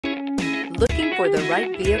Looking for the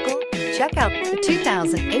right vehicle? Check out the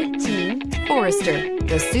 2018 Forester.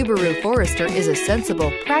 The Subaru Forester is a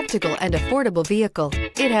sensible, practical, and affordable vehicle.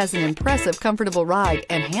 It has an impressive, comfortable ride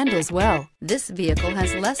and handles well. This vehicle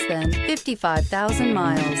has less than 55,000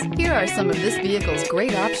 miles. Here are some of this vehicle's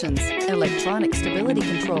great options: electronic stability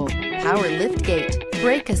control, power liftgate,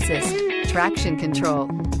 brake assist, traction control,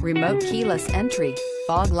 remote keyless entry,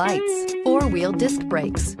 fog lights, four-wheel disc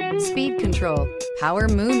brakes, speed control, power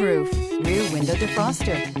moonroof, rear window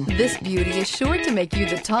defroster. This beauty is sure to make you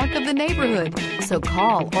the talk of the neighborhood. So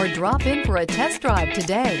call or drop in for a test drive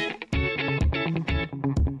today.